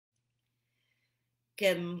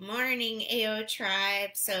Good morning, AO Tribe.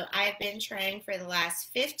 So I've been trying for the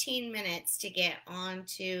last 15 minutes to get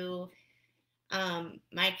onto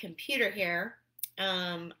my computer here.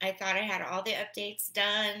 I thought I had all the updates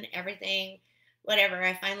done, everything, whatever.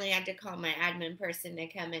 I finally had to call my admin person to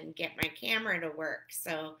come and get my camera to work.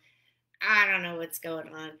 So I don't know what's going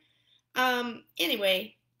on.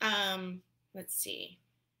 Anyway, let's see.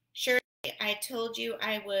 Sure, I told you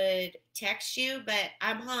I would text you, but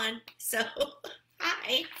I'm on. So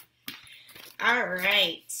hi. All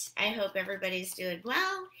right. I hope everybody's doing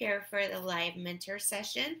well here for the live mentor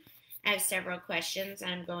session. I have several questions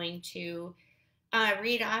I'm going to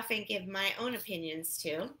read off and give my own opinions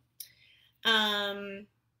to. And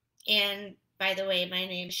by the way, my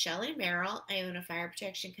name is Shelley Merrell. I own a fire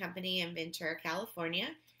protection company in Ventura, California,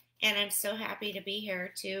 and I'm so happy to be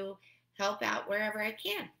here to help out wherever I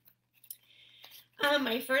can.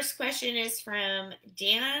 My first question is from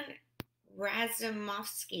Dan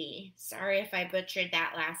Razumovsky. Sorry if I butchered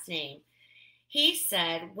that last name. He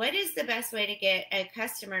said, what is the best way to get a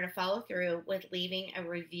customer to follow through with leaving a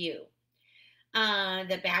review?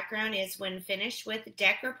 The background is when finished with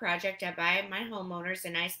deck or project, I buy my homeowners a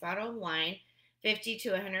nice bottle of wine, $50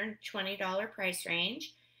 to $120 price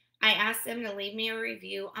range. I ask them to leave me a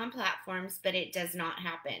review on platforms, but it does not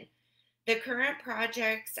happen. The current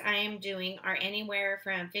projects I am doing are anywhere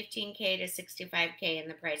from $15K to $65K in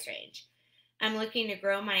the price range. I'm looking to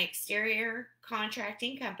grow my exterior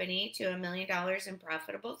contracting company to $1 million in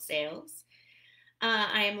profitable sales.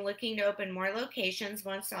 I am looking to open more locations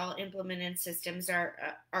once all implemented systems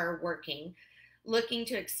are working. Looking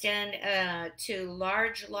to extend to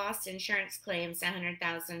large loss insurance claims,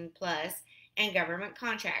 100,000 plus, and government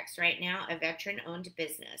contracts. Right now, a veteran-owned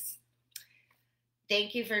business.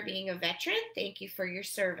 Thank you for being a veteran. Thank you for your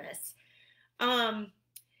service.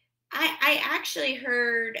 I actually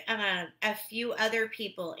heard a few other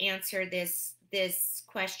people answer this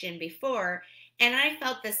question before, and I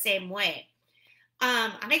felt the same way.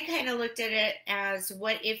 I kind of looked at it as,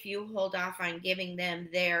 what if you hold off on giving them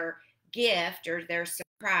their gift or their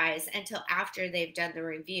surprise until after they've done the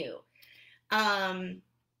review? One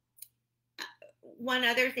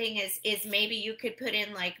other thing is maybe you could put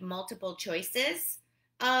in like multiple choices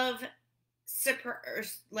of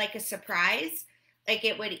like a surprise. Like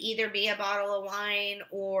it would either be a bottle of wine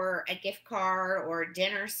or a gift card or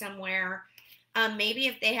dinner somewhere. Maybe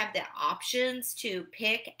if they have the options to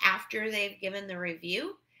pick after they've given the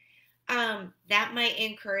review, that might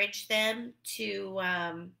encourage them to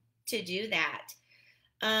do that.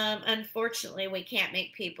 Unfortunately, we can't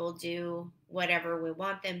make people do whatever we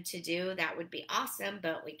want them to do. That would be awesome,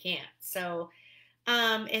 but we can't. So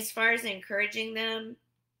as far as encouraging them,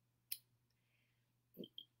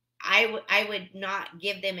 I would not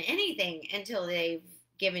give them anything until they've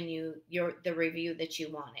given you the review that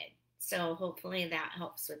you wanted. So hopefully that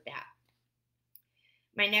helps with that.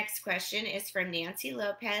 My next question is from Nancy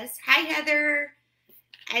Lopez. Hi, Heather.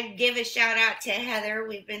 I'd give a shout out to Heather.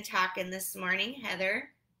 We've been talking this morning. Heather,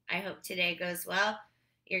 I hope today goes well.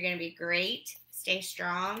 You're going to be great. Stay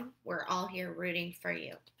strong. We're all here rooting for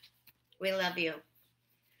you. We love you.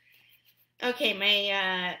 Okay,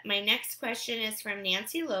 my next question is from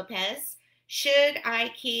Nancy Lopez. Should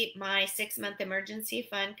I keep my 6-month emergency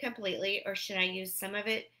fund completely, or should I use some of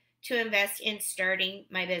it to invest in starting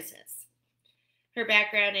my business? Her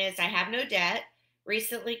background is, I have no debt,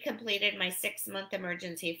 recently completed my 6-month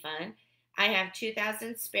emergency fund. I have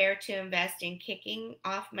 $2,000 spare to invest in kicking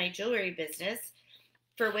off my jewelry business,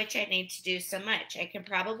 for which I need to do so much. I can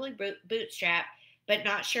probably bootstrap, but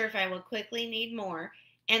not sure if I will quickly need more,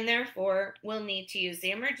 and therefore will need to use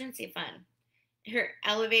the emergency fund. Her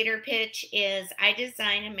elevator pitch is, I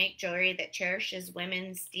design and make jewelry that cherishes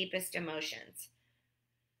women's deepest emotions.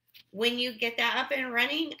 When you get that up and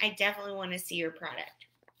running, I definitely want to see your product.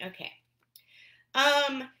 Okay.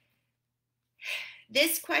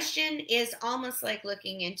 This question is almost like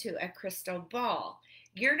looking into a crystal ball.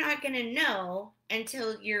 You're not going to know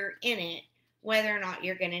until you're in it whether or not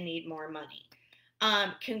you're going to need more money.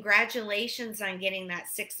 Congratulations on getting that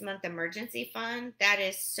 6-month emergency fund. That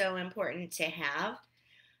is so important to have.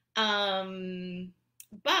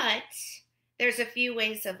 But there's a few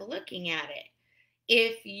ways of looking at it.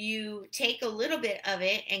 If you take a little bit of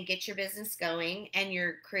it and get your business going and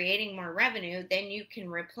you're creating more revenue, then you can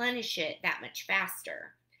replenish it that much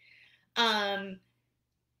faster.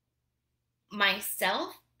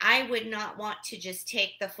 Myself, I would not want to just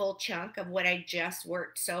take the full chunk of what I just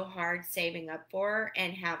worked so hard saving up for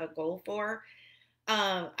and have a goal for.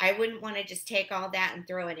 I wouldn't want to just take all that and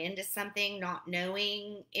throw it into something not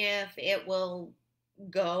knowing if it will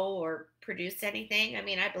go or produce anything. I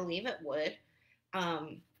mean, I believe it would,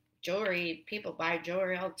 jewelry. People buy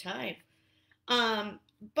jewelry all the time.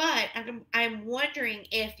 But I'm wondering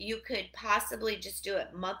if you could possibly just do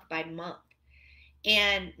it month by month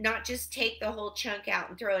and not just take the whole chunk out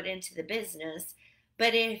and throw it into the business,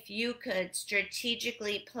 but if you could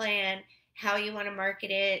strategically plan how you want to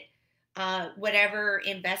market it, whatever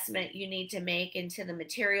investment you need to make into the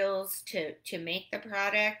materials to make the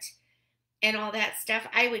product and all that stuff,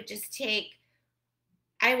 I would take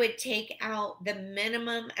out the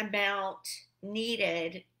minimum amount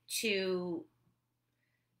needed to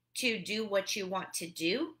do what you want to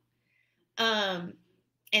do, um,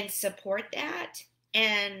 and support that.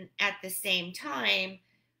 And at the same time,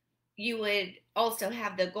 you would also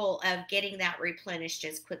have the goal of getting that replenished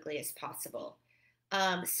as quickly as possible.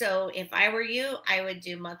 So if I were you, I would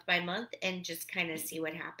do month by month and just kind of see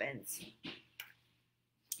what happens.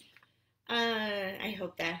 I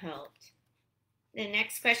hope that helped. The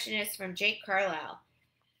next question is from Jake Carlisle.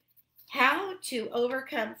 How to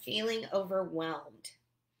overcome feeling overwhelmed?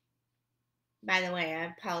 By the way,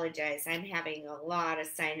 I apologize. I'm having a lot of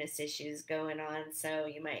sinus issues going on, so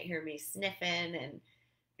you might hear me sniffing and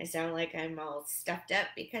I sound like I'm all stuffed up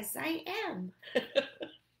because I am.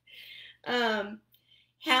 How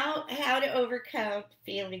to overcome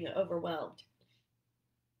feeling overwhelmed.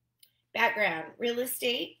 Background: real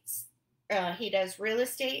estate. He does real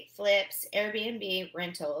estate, flips, Airbnb,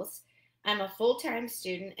 rentals. I'm a full-time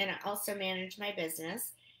student and I also manage my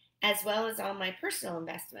business as well as all my personal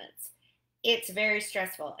investments. It's very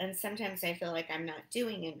stressful and sometimes I feel like I'm not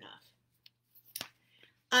doing enough.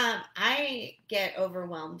 I get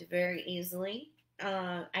overwhelmed very easily.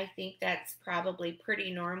 I think that's probably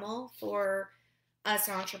pretty normal for us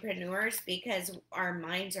entrepreneurs because our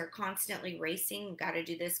minds are constantly racing. Got to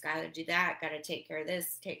do this, got to do that, got to take care of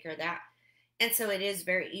this, take care of that. And so it is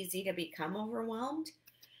very easy to become overwhelmed.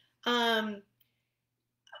 I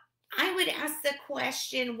would ask the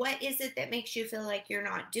question, what is it that makes you feel like you're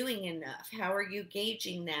not doing enough? How are you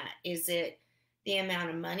gauging that? Is it the amount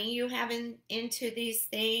of money you have into these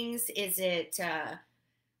things? Is it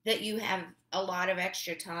that you have a lot of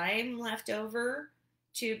extra time left over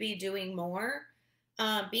to be doing more?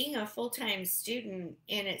 Being a full-time student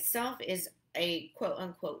in itself is a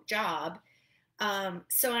quote-unquote job.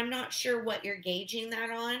 So I'm not sure what you're gauging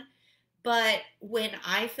that on. But when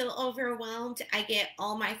I feel overwhelmed, I get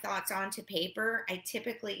all my thoughts onto paper. I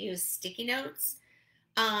typically use sticky notes.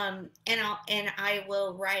 And I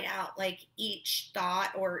will write out like each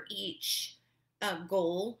thought or each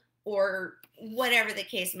goal or whatever the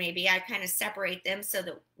case may be. I kind of separate them so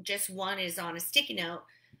that just one is on a sticky note.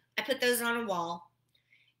 I put those on a wall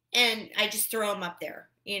and I just throw them up there,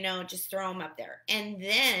 just throw them up there. And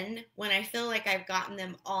then when I feel like I've gotten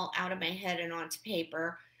them all out of my head and onto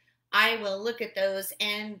paper, I will look at those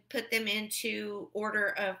and put them into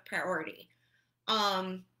order of priority.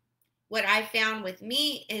 What I found with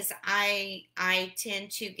me is I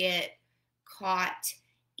tend to get caught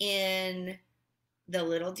in the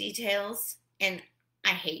little details, and I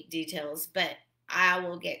hate details, but I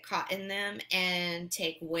will get caught in them and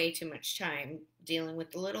take way too much time dealing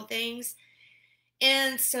with the little things.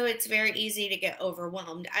 And so it's very easy to get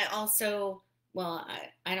overwhelmed. I also, well,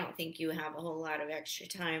 I don't think you have a whole lot of extra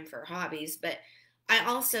time for hobbies, but I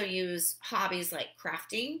also use hobbies like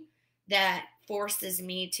crafting that forces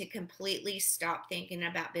me to completely stop thinking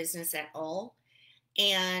about business at all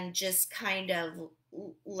and just kind of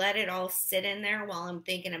let it all sit in there while I'm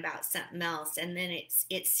thinking about something else. And then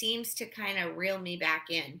it seems to kind of reel me back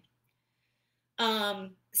in.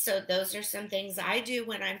 So those are some things I do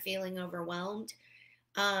when I'm feeling overwhelmed.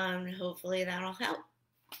 Hopefully that'll help.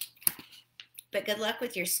 But good luck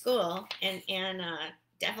with your school, and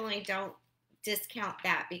definitely don't discount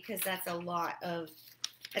that because that's a lot of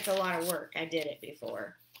work. I did it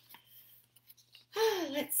before.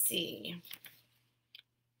 Let's see.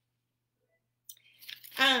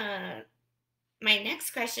 My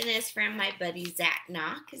next question is from my buddy Zach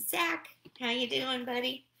Knock. Zach, how you doing,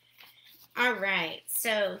 buddy? All right.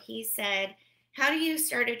 So he said, how do you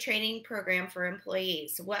start a training program for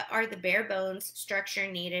employees? What are the bare bones structure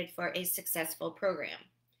needed for a successful program?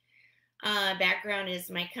 Background is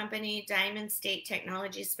my company, Diamond State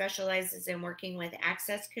Technology, specializes in working with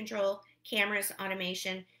access control, cameras,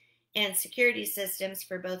 automation, and security systems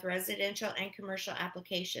for both residential and commercial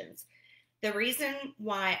applications. The reason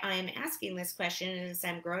why I'm asking this question is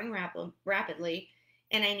I'm growing rapidly,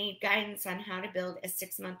 and I need guidance on how to build a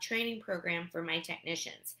 6-month training program for my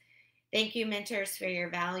technicians. Thank you, mentors, for your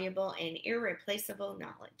valuable and irreplaceable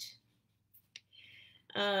knowledge.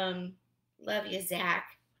 Love you,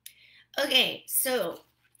 Zach. Okay, so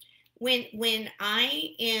when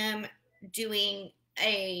I am doing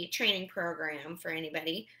a training program for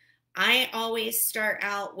anybody, I always start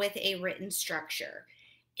out with a written structure.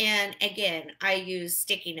 And again, I use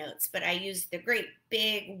sticky notes, but I use the great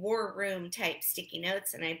big war room type sticky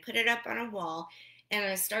notes, and I put it up on a wall, and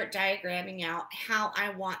I start diagramming out how I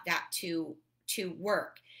want that to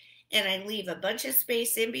work. And I leave a bunch of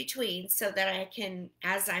space in between so that I can,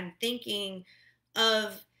 as I'm thinking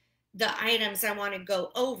of the items I want to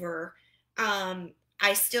go over,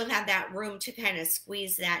 I still have that room to kind of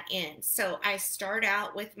squeeze that in. So I start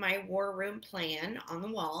out with my war room plan on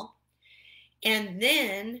the wall. And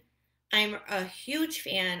then I'm a huge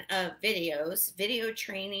fan of videos. Video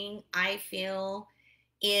training, I feel,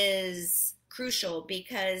 is crucial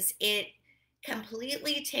because it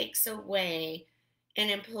completely takes away an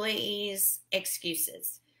employee's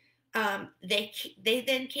excuses. They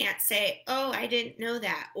then can't say, "Oh, I didn't know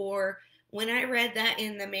that," or "When I read that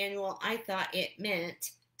in the manual, I thought it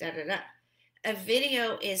meant da da da." A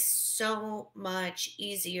video is so much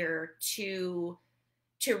easier to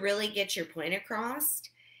really get your point across,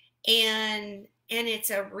 and it's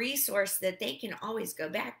a resource that they can always go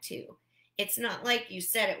back to. It's not like you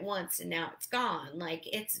said it once and now it's gone. Like,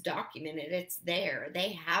 it's documented, it's there.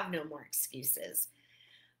 They have no more excuses.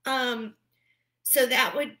 So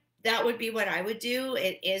that would be what I would do.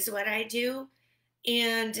 It is what I do.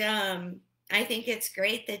 And I think it's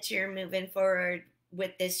great that you're moving forward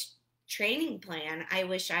with this training plan. I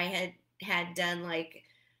wish I had done like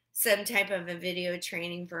some type of a video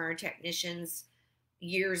training for our technicians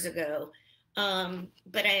years ago.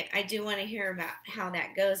 But I do want to hear about how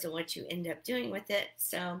that goes and what you end up doing with it.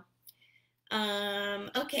 So,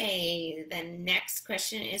 okay, the next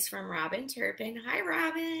question is from Robin Turpin. Hi,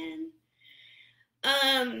 Robin.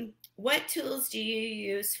 What tools do you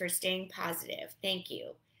use for staying positive? Thank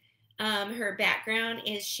you. Her background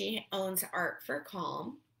is she owns Art for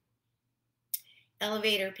Calm.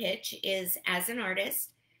 Elevator pitch is, as an artist,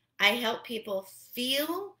 I help people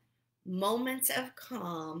feel moments of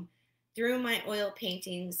calm through my oil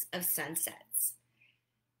paintings of sunsets.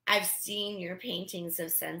 I've seen your paintings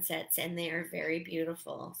of sunsets and they are very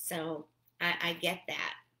beautiful. So I get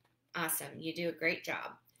that. Awesome. You do a great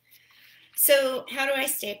job. So how do I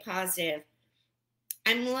stay positive?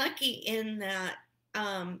 I'm lucky in that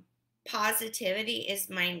positivity is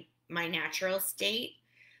my natural state.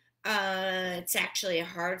 It's actually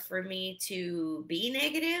hard for me to be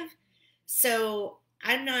negative. So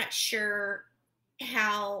I'm not sure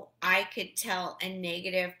how I could tell a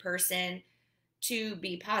negative person to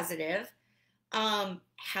be positive.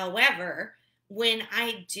 However, when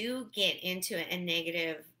I do get into a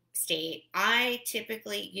negative state, I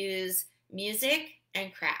typically use music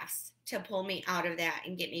and crafts to pull me out of that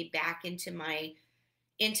and get me back into my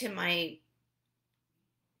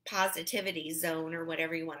positivity zone, or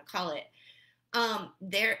whatever you want to call it.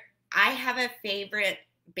 I have a favorite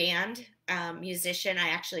band musician. I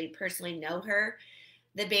actually personally know her.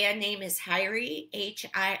 The band name is Hirie,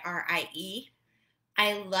 Hirie.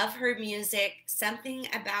 I love her music. Something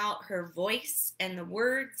about her voice and the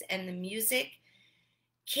words and the music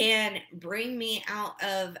can bring me out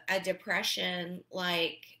of a depression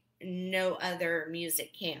like no other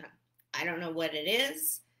music can. I don't know what it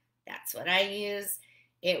is. That's what I use.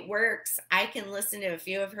 It works. I can listen to a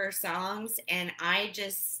few of her songs and I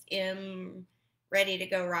just am ready to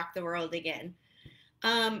go rock the world again.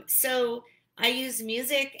 So I use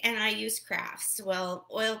music and I use crafts. Well,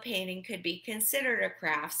 oil painting could be considered a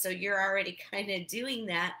craft, so you're already kind of doing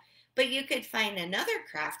that, but you could find another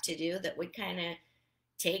craft to do that would kind of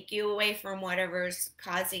take you away from whatever's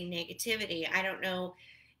causing negativity. I don't know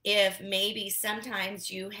if maybe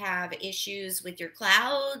sometimes you have issues with your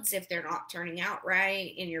clouds, if they're not turning out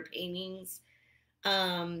right in your paintings,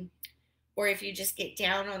 or if you just get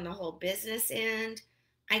down on the whole business end.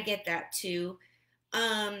 I get that too.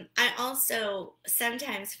 I also,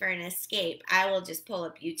 sometimes for an escape, I will just pull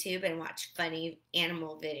up YouTube and watch funny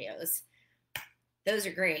animal videos. Those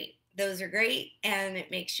are great. Those are great, and it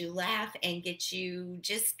makes you laugh and gets you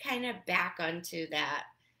just kind of back onto that,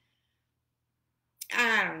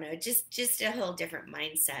 I don't know, just a whole different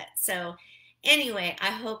mindset. So anyway,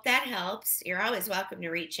 I hope that helps. You're always welcome to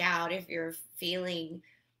reach out if you're feeling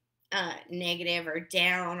negative or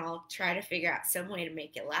down. I'll try to figure out some way to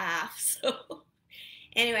make you laugh. So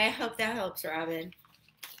anyway, I hope that helps, Robin.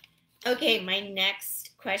 Okay, my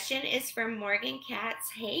next question is from Morgan Katz.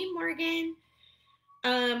 Hey, Morgan.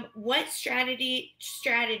 What strategies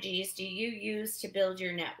do you use to build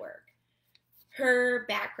your network? Her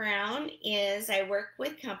background is I work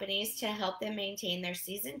with companies to help them maintain their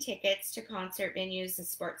season tickets to concert venues and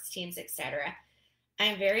sports teams, etc.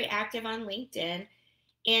 I'm very active on LinkedIn,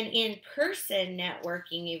 and in-person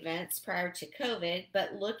networking events prior to COVID,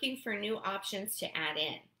 but looking for new options to add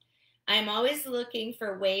in. I'm always looking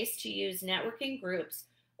for ways to use networking groups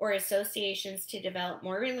or associations to develop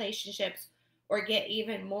more relationships or get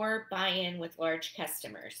even more buy-in with large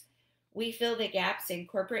customers. We fill the gaps in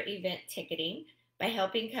corporate event ticketing by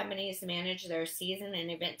helping companies manage their season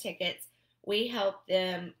and event tickets. We help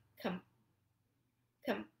them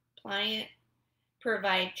compliant,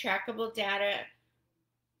 provide trackable data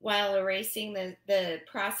while erasing the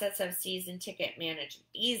process of season ticket management.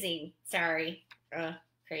 Easing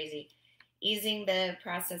the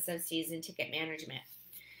process of season ticket management.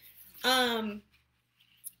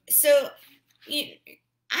 So I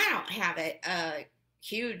don't have a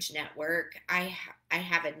huge network. I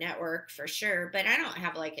have a network for sure, but I don't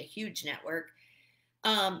have like a huge network.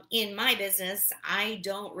 In my business, I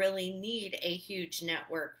don't really need a huge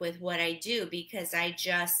network with what I do because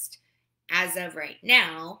as of right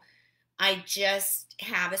now, I just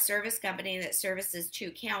have a service company that services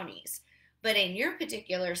 2 counties. But in your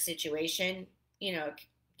particular situation,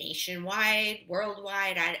 nationwide,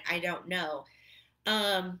 worldwide, I don't know.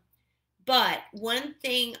 But one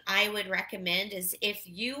thing I would recommend is if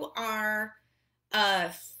you are a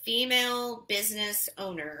female business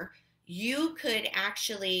owner, you could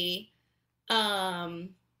actually,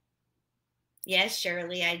 yes,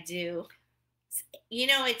 Shirley, I do.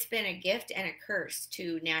 It's been a gift and a curse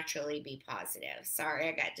to naturally be positive. Sorry,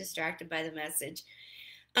 I got distracted by the message.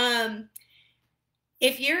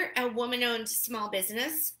 If you're a woman-owned small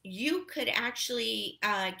business, you could actually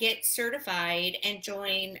get certified and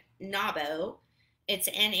join NABO. It's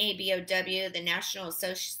NABOW, the National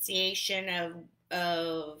Association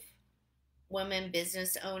of Women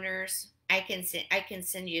Business Owners. I can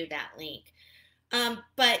send you that link.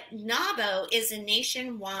 But NABO is a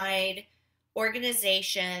nationwide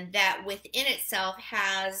organization that within itself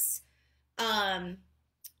has, I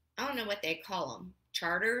don't know what they call them,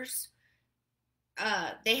 charters.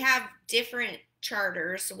 They have different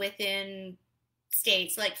charters within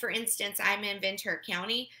states. Like, for instance, I'm in Ventura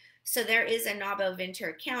County, so there is a NABO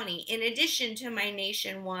Ventura County, in addition to my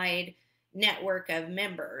nationwide network of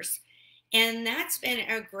members. And that's been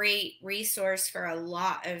a great resource for a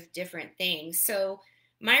lot of different things. So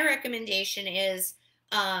my recommendation is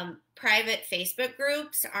private Facebook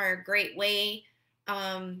groups are a great way.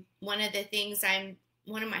 One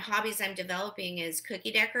of my hobbies I'm developing is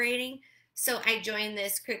cookie decorating. So I joined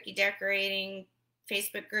this cookie decorating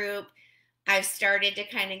Facebook group. I've started to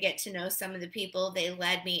kind of get to know some of the people. They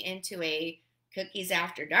led me into a Cookies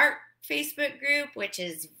After Dark Facebook group, which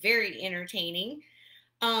is very entertaining.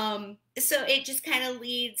 So it just kind of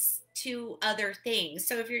leads to other things.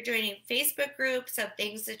 So if you're joining Facebook groups of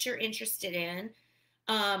things that you're interested in,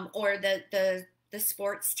 or the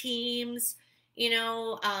sports teams,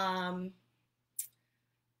 I'm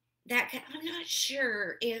not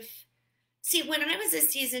sure if. See, when I was a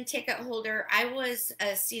season ticket holder, I was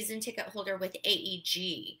a season ticket holder with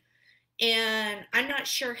AEG. And I'm not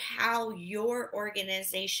sure how your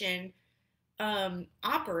organization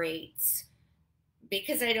operates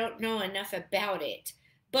because I don't know enough about it.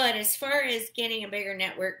 But as far as getting a bigger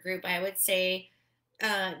network group, I would say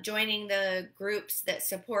joining the groups that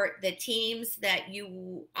support the teams that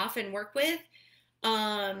you often work with,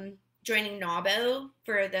 joining NABO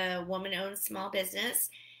for the woman-owned small business.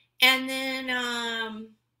 And then I'm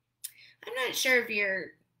not sure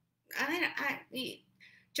if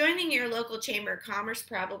joining your local chamber of commerce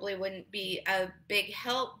probably wouldn't be a big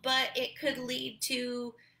help, but it could lead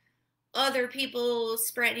to other people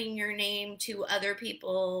spreading your name to other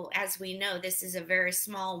people. As we know, this is a very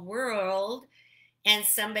small world, and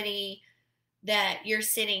somebody that you're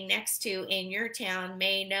sitting next to in your town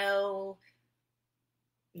may know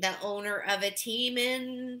the owner of a team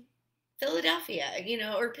in Philadelphia,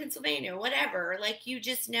 or Pennsylvania, whatever. Like, you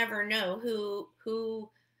just never know who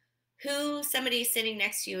somebody sitting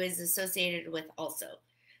next to you is associated with also.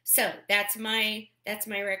 So that's my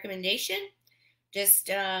recommendation. Just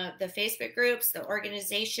the Facebook groups, the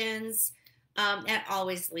organizations, that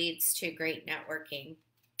always leads to great networking.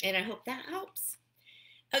 And I hope that helps.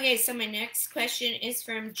 Okay, so my next question is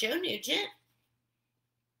from Joe Nugent.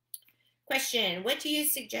 Question: what do you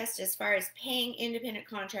suggest as far as paying independent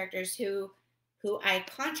contractors who I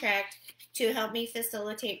contract to help me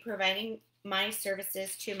facilitate providing my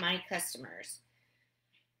services to my customers?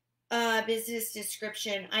 Business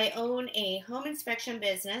description: I own a home inspection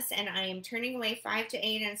business and I am turning away 5 to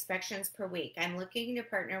 8 inspections per week. I'm looking to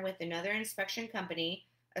partner with another inspection company,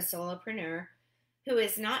 a solopreneur, who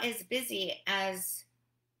is not as busy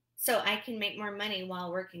so I can make more money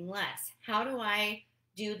while working less. How do I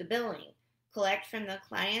do the billing? collect from the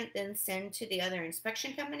client, then send to the other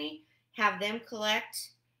inspection company, have them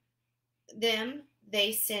collect them,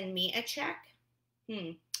 they send me a check.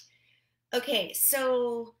 Okay,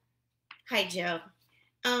 so hi Joe.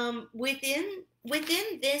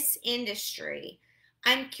 Within this industry,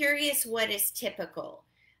 I'm curious what is typical.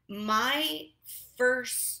 My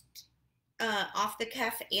first off the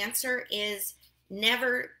cuff answer is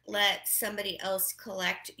never let somebody else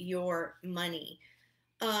collect your money.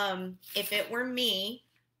 If it were me,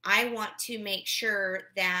 I want to make sure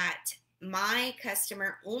that my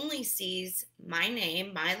customer only sees my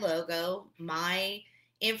name, my logo, my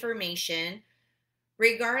information,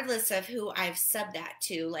 regardless of who I've subbed that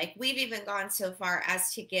to. Like, we've even gone so far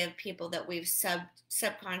as to give people that we've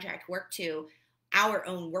subcontract work to our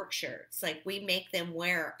own work shirts. Like, we make them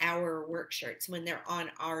wear our work shirts when they're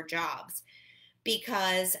on our jobs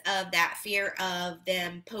because of that fear of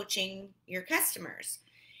them poaching your customers.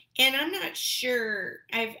 And I'm not sure,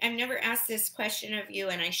 I've never asked this question of you,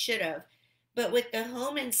 and I should have, but with the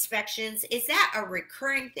home inspections, is that a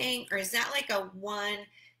recurring thing, or is that like a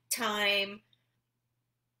one-time,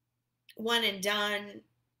 one and done,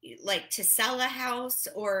 like to sell a house,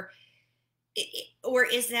 or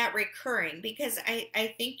is that recurring? Because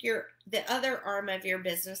I think the other arm of your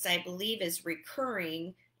business, I believe, is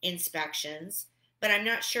recurring inspections, but I'm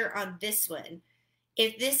not sure on this one.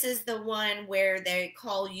 If this is the one where they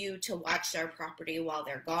call you to watch their property while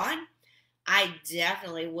they're gone, I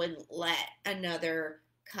definitely wouldn't let another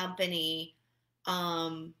company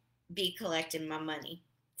be collecting my money.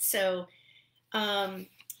 So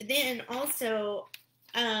then also,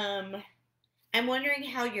 I'm wondering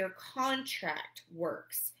how your contract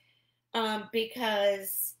works,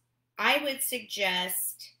 because I would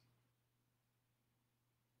suggest,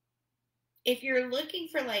 if you're looking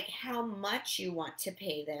for like how much you want to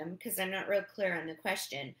pay them, because I'm not real clear on the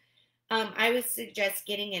question, I would suggest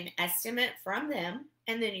getting an estimate from them,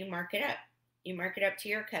 and then you mark it up. You mark it up to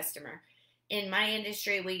your customer. In my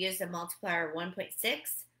industry, we use a multiplier of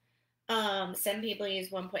 1.6. Some people use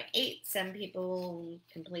 1.8. Some people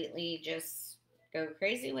completely just go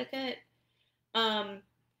crazy with it.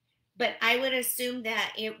 But I would assume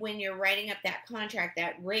that when you're writing up that contract,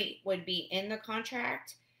 that rate would be in the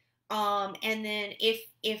contract. And then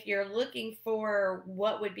if you're looking for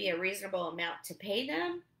what would be a reasonable amount to pay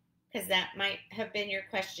them, because that might have been your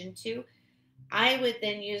question too, I would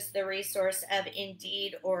then use the resource of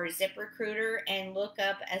Indeed or ZipRecruiter and look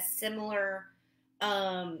up a similar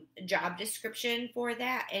job description for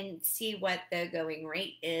that and see what the going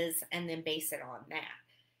rate is, and then base it on that.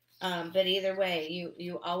 But either way,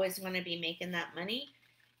 you always want to be making that money,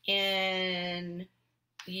 and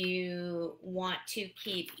you want to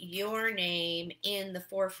keep your name in the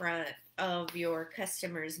forefront of your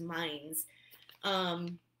customers' minds.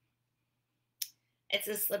 It's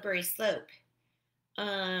a slippery slope.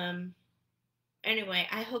 Anyway,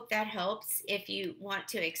 I hope that helps. If you want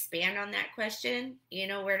to expand on that question, you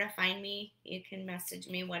know where to find me. You can message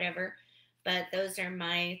me, whatever. But those are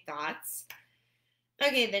my thoughts.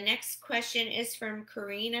 Okay, the next question is from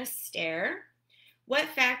Karina Stair. What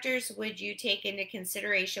factors would you take into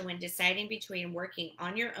consideration when deciding between working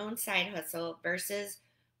on your own side hustle versus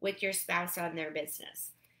with your spouse on their business?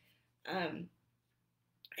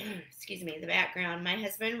 Excuse me, the background. My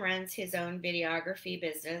husband runs his own videography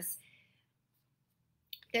business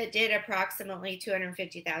that did approximately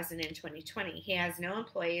 $250,000 in 2020. He has no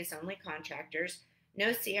employees, only contractors,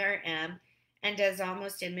 no CRM, and does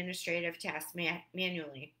almost administrative tasks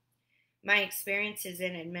manually. My experience is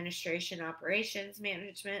in administration, operations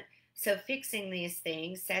management, so fixing these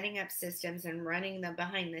things, setting up systems, and running them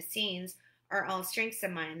behind the scenes are all strengths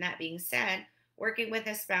of mine. That being said, working with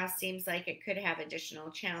a spouse seems like it could have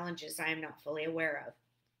additional challenges I am not fully aware of.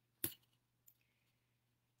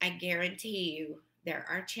 I guarantee you there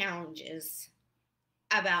are challenges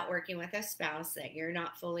about working with a spouse that you're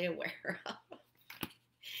not fully aware of.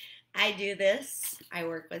 I do this. I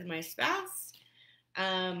work with my spouse.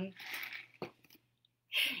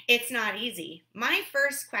 It's not easy. My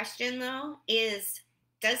first question, though, is,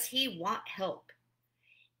 does he want help?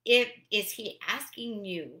 Is he asking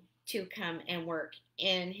you to come and work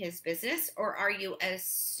in his business, or are you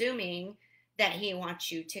assuming that he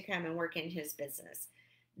wants you to come and work in his business?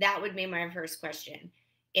 That would be my first question.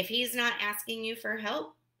 If he's not asking you for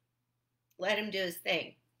help, let him do his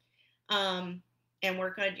thing, and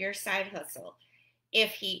work on your side hustle.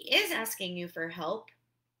 If he is asking you for help,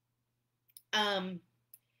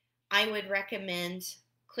 I would recommend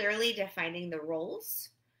clearly defining the roles.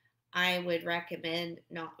 I would recommend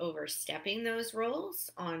not overstepping those roles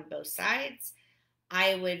on both sides.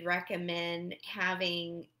 I would recommend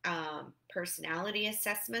having personality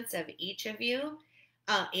assessments of each of you.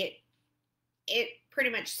 It pretty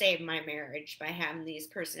much saved my marriage by having these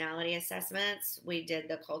personality assessments. We did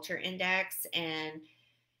the culture index, and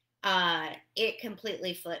it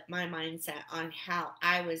completely flipped my mindset on how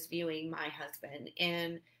I was viewing my husband.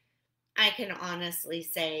 And I can honestly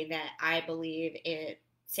say that I believe it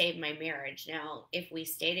saved my marriage. Now, if we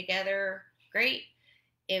stay together, great.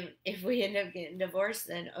 If we end up getting divorced,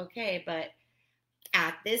 then okay. But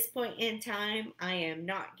at this point in time, I am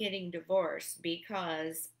not getting divorced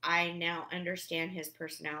because I now understand his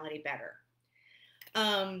personality better.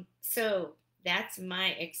 So that's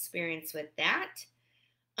my experience with that.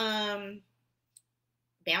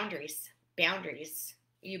 Boundaries. Boundaries.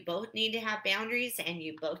 You both need to have boundaries, and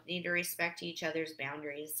you both need to respect each other's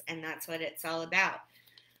boundaries, and that's what it's all about.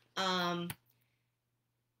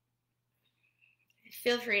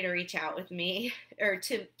 Feel free to reach out with me, or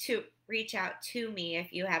to reach out to me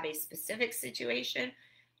if you have a specific situation.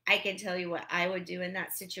 I can tell you what I would do in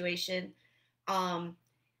that situation. I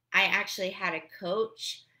actually had a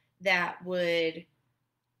coach that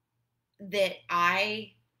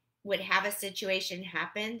I would have a situation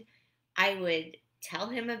happen. I would tell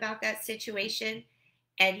him about that situation,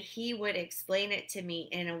 and he would explain it to me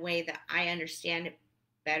in a way that I understood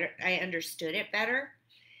it better.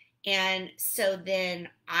 And so then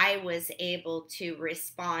I was able to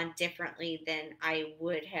respond differently than I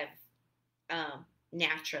would have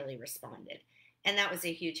naturally responded. And that was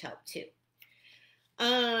a huge help too.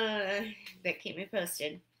 But keep me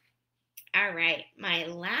posted. All right. My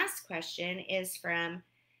last question is from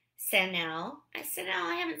Sanel. Sanel,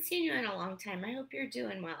 I haven't seen you in a long time. I hope you're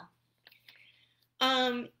doing well.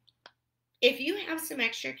 If you have some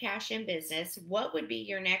extra cash in business, what would be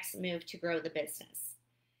your next move to grow the business?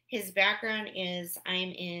 His background is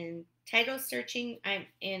I'm in title searching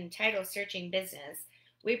business.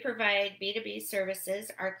 We provide B2B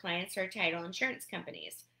services. Our clients are title insurance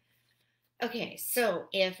companies. Okay, so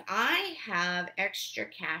if I have extra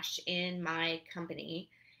cash in my company,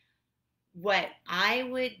 what I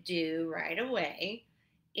would do right away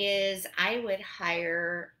is I would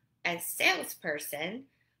hire a salesperson,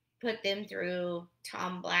 put them through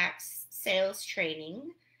Tom Black's sales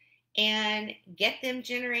training, and get them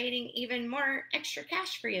generating even more extra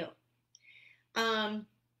cash for you.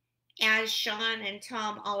 As Sean and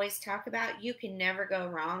Tom always talk about, you can never go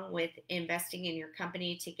wrong with investing in your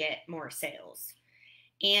company to get more sales.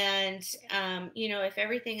 And, if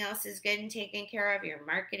everything else is good and taken care of, your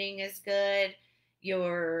marketing is good,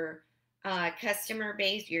 your customer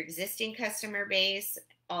base, your existing customer base,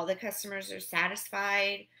 all the customers are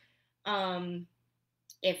satisfied.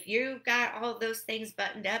 If you got all those things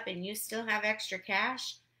buttoned up and you still have extra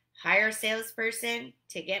cash, hire a salesperson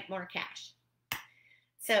to get more cash.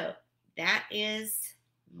 So that is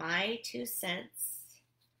my 2 cents.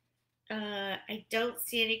 I don't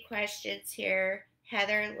see any questions here.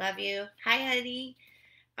 Heather, love you. Hi, honey.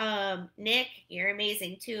 Nick, you're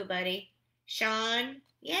amazing too, buddy. Sean,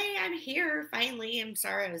 yay, I'm here finally. I'm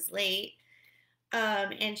sorry I was late.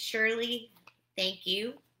 And Shirley, thank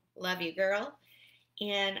you. Love you, girl.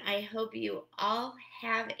 And I hope you all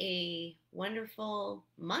have a wonderful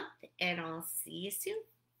month, and I'll see you soon.